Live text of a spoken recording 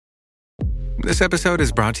This episode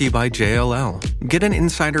is brought to you by JLL. Get an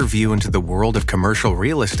insider view into the world of commercial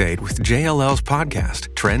real estate with JLL's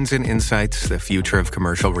podcast, Trends and Insights, the Future of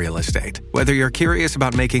Commercial Real Estate. Whether you're curious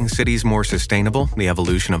about making cities more sustainable, the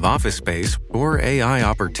evolution of office space, or AI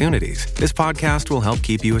opportunities, this podcast will help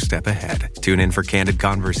keep you a step ahead. Tune in for candid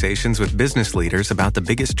conversations with business leaders about the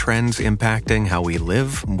biggest trends impacting how we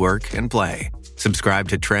live, work, and play. Subscribe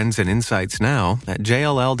to Trends and Insights now at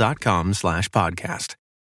jll.com/podcast.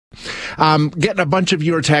 Getting a bunch of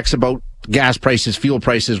your texts about gas prices, fuel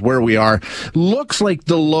prices, where we are. Looks like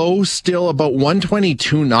the low still about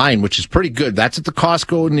 122.9, which is pretty good. That's at the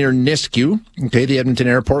Costco near Nisku, okay, the Edmonton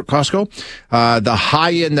Airport Costco. The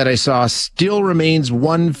high end that I saw still remains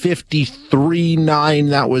 153.9.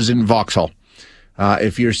 That was in Vauxhall.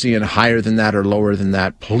 If you're seeing higher than that or lower than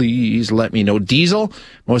that, please let me know. Diesel,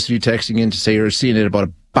 most of you texting in to say you're seeing it about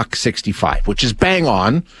 $1.65, which is bang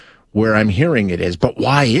on where I'm hearing it is. But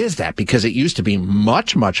why is that? Because it used to be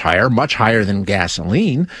much higher than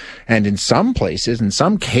gasoline. And in some places, in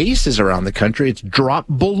some cases around the country, it's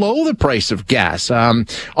dropped below the price of gas. On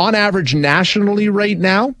average, nationally right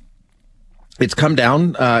now, it's come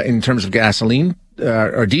down in terms of gasoline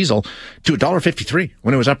or diesel to $1.53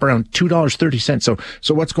 when it was up around $2.30.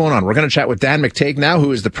 So what's going on? We're going to chat with Dan McTeague now,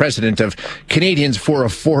 who is the president of Canadians for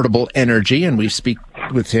Affordable Energy, and we speak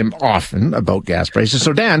with him often about gas prices.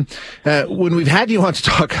 So Dan, when we've had you on to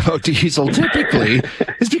talk about diesel, typically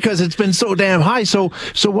it's because it's been so damn high. So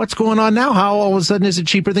what's going on now? How all of a sudden is it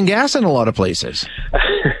cheaper than gas in a lot of places?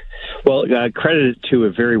 Well, credit to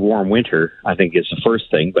a very warm winter, I think, is the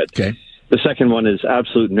first thing. But okay. The second one is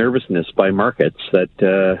absolute nervousness by markets that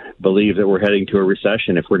believe that we're heading to a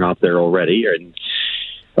recession if we're not there already. And,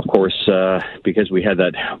 of course, because we had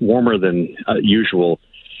that warmer than usual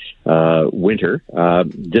winter,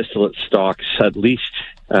 distillate stocks, at least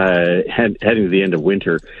heading to the end of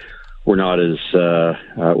winter, were not as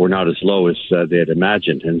low as they had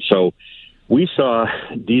imagined. And so we saw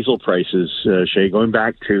diesel prices, Shay, going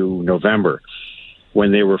back to November,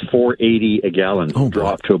 when they were $4.80 a gallon,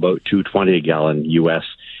 dropped to about $2.20 a gallon U.S.,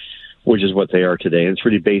 which is what they are today. And it's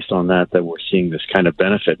really based on that we're seeing this kind of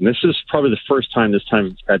benefit. And this is probably the first time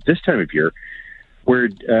at this time of year where,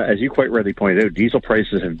 as you quite rightly pointed out, diesel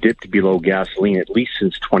prices have dipped below gasoline at least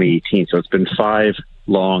since 2018. So it's been 5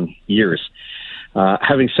 long years.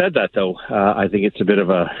 Having said that, though, I think it's a bit of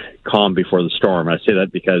a calm before the storm. I say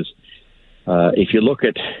that because if you look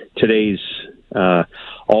at today's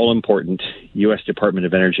all-important U.S. Department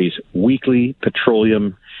of Energy's weekly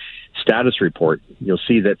petroleum status report, you'll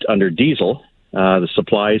see that under diesel, the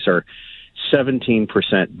supplies are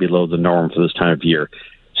 17% below the norm for this time of year.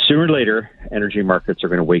 Sooner or later, energy markets are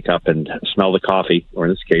going to wake up and smell the coffee, or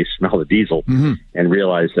in this case, smell the diesel, and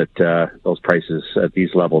realize that those prices at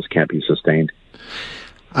these levels can't be sustained.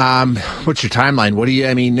 What's your timeline? What do you,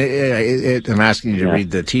 I'm asking you to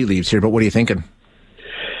read the tea leaves here, but what are you thinking?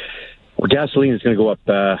 Well, gasoline is going to go up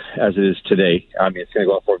as it is today. It's going to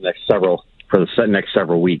go up for the next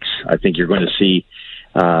several weeks. I think you're going to see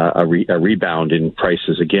a rebound in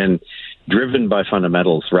prices again, driven by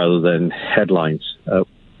fundamentals rather than headlines.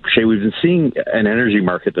 Shay, we've been seeing an energy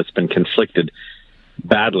market that's been conflicted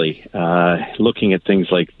badly. Looking at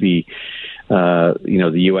things like the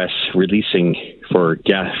U.S. releasing for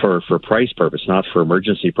gas for price purpose, not for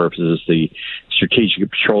emergency purposes, the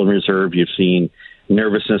Strategic Petroleum Reserve. You've seen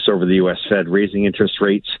nervousness over the U.S. Fed raising interest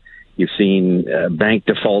rates. You've seen bank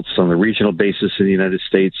defaults on the regional basis in the United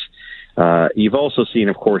States. You've also seen,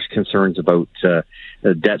 of course, concerns about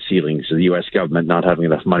debt ceilings, the U.S. government not having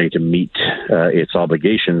enough money to meet its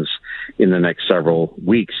obligations in the next several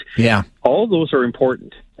weeks. Yeah. All of those are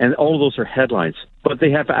important, and all of those are headlines, but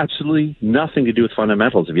they have absolutely nothing to do with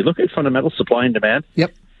fundamentals. If you look at fundamental supply and demand,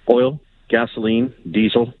 oil, gasoline,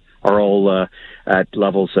 diesel are all at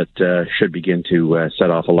levels that should begin to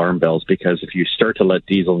set off alarm bells, because if you start to let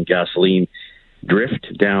diesel and gasoline drift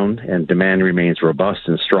down and demand remains robust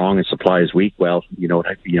and strong and supply is weak, well, you know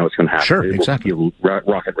what's going to happen. Sure, exactly. You'll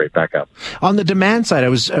rocket right back up. On the demand side, I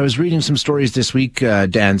was reading some stories this week,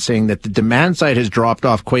 Dan, saying that the demand side has dropped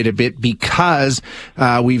off quite a bit because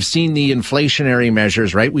we've seen the inflationary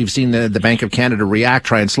measures, right? We've seen the Bank of Canada react,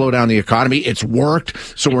 try and slow down the economy. It's worked.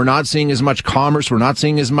 So we're not seeing as much commerce. We're not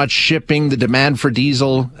seeing as much shipping. The demand for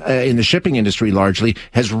diesel in the shipping industry largely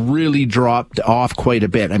has really dropped off quite a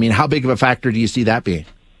bit. I mean, how big of a factor do you see that being?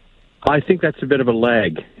 I think that's a bit of a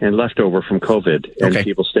lag and leftover from COVID and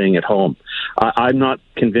people staying at home. I'm not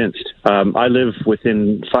convinced. I live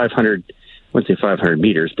within 500, I wouldn't say 500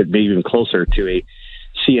 meters, but maybe even closer to a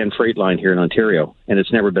CN freight line here in Ontario, and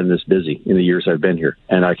it's never been this busy in the years I've been here.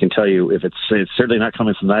 And I can tell you, if it's certainly not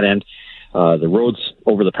coming from that end, The roads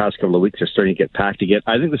over the past couple of weeks are starting to get packed again.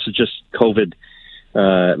 I think this is just COVID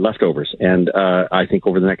leftovers. And I think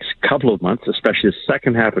over the next couple of months, especially the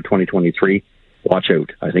second half of 2023, watch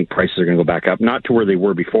out. I think prices are going to go back up, not to where they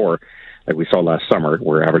were before, like we saw last summer,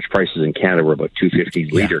 where average prices in Canada were about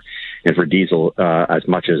 $2.15 a liter, and for diesel as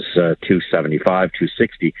much as $2.75,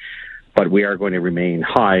 $2.60. But we are going to remain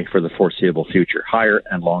high for the foreseeable future, higher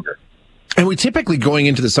and longer. And we typically, going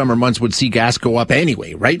into the summer months, would see gas go up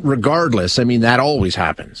anyway, right? Regardless. I mean, that always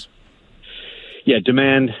happens. Yeah,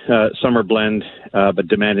 demand, summer blend, but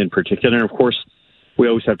demand in particular. And of course, we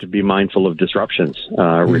always have to be mindful of disruptions.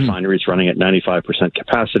 Refineries running at 95%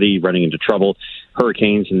 capacity, running into trouble.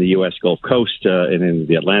 Hurricanes in the U.S. Gulf Coast and in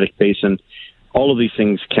the Atlantic Basin. All of these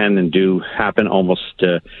things can and do happen almost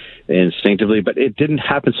instinctively, but it didn't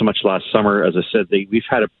happen so much last summer. As I said, we've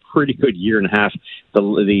had a pretty good year and a half.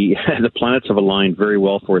 The planets have aligned very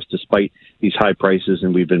well for us despite these high prices,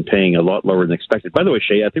 and we've been paying a lot lower than expected. By the way,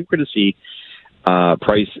 Shay, I think we're going to see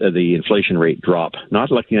the inflation rate drop, not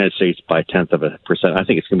like the United States by 0.1%. I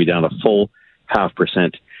think it's going to be down a full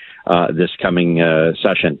 0.5% this coming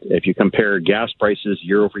session. If you compare gas prices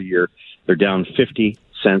year over year, they're down 50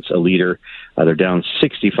 cents a liter. They're down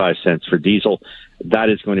 65 cents for diesel. That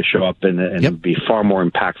is going to show up and be far more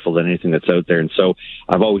impactful than anything that's out there. And so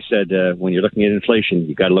I've always said when you're looking at inflation,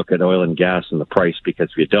 you've got to look at oil and gas and the price, because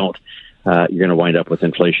if you don't, you're going to wind up with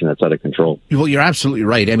inflation that's out of control. Well, you're absolutely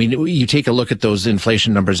right. I mean, you take a look at those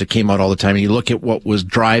inflation numbers that came out all the time, and you look at what was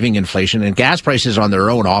driving inflation, and gas prices on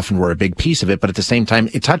their own often were a big piece of it, but at the same time,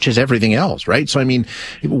 it touches everything else, right? So, I mean,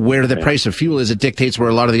 where the price of fuel is, it dictates where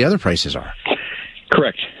a lot of the other prices are.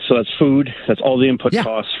 Correct. So that's food. That's all the input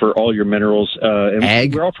costs for all your minerals. And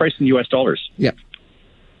ag. We're all priced in U.S. dollars. Yeah.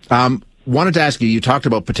 Wanted to ask you talked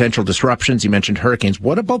about potential disruptions. You mentioned hurricanes.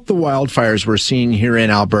 What about the wildfires we're seeing here in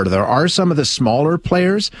Alberta? There are some of the smaller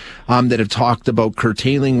players that have talked about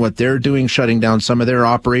curtailing what they're doing, shutting down some of their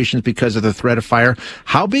operations because of the threat of fire.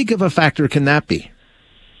 How big of a factor can that be?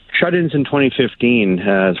 Shut-ins in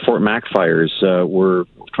 2015, Fort Mac fires were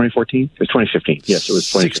 2014? It was 2015. Yes, it was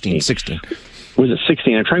 2015. 16. Was it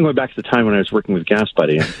 16? I'm trying to go back to the time when I was working with Gas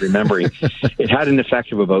Buddy. I'm remembering it had an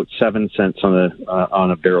effect of about 7 cents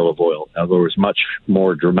on a barrel of oil. Although it was much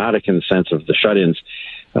more dramatic in the sense of the shut-ins.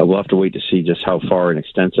 We'll have to wait to see just how far and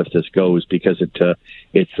extensive this goes, because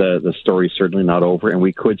the story's certainly not over, and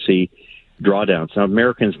we could see drawdowns. Now,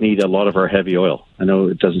 Americans need a lot of our heavy oil. I know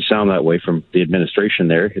it doesn't sound that way from the administration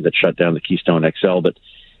there that shut down the Keystone XL, but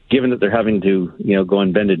given that they're having to, go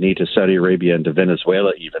and bend a knee to Saudi Arabia and to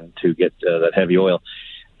Venezuela even to get that heavy oil,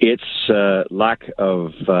 its lack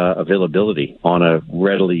of availability on a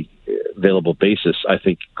readily available basis, I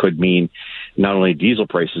think, could mean not only diesel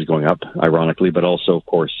prices going up, ironically, but also, of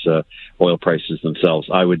course, oil prices themselves.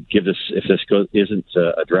 I would give this, if this isn't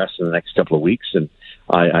addressed in the next couple of weeks, and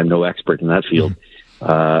I'm no expert in that field,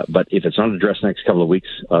 but if it's not addressed in the next couple of weeks,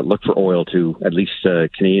 look for oil to, at least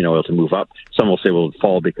Canadian oil, to move up. Some will say, well, it'll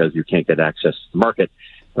fall because you can't get access to the market.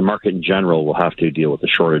 The market in general will have to deal with the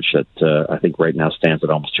shortage that I think right now stands at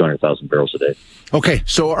almost 200,000 barrels a day. Okay,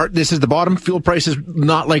 so this is the bottom. Fuel prices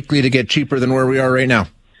not likely to get cheaper than where we are right now.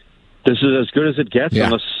 This is as good as it gets,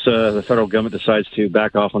 unless the federal government decides to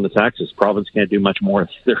back off on the taxes. Province can't do much more.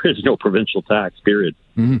 There is no provincial tax, period.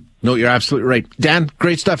 Mm-hmm. No, you're absolutely right. Dan,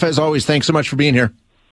 great stuff as always. Thanks so much for being here.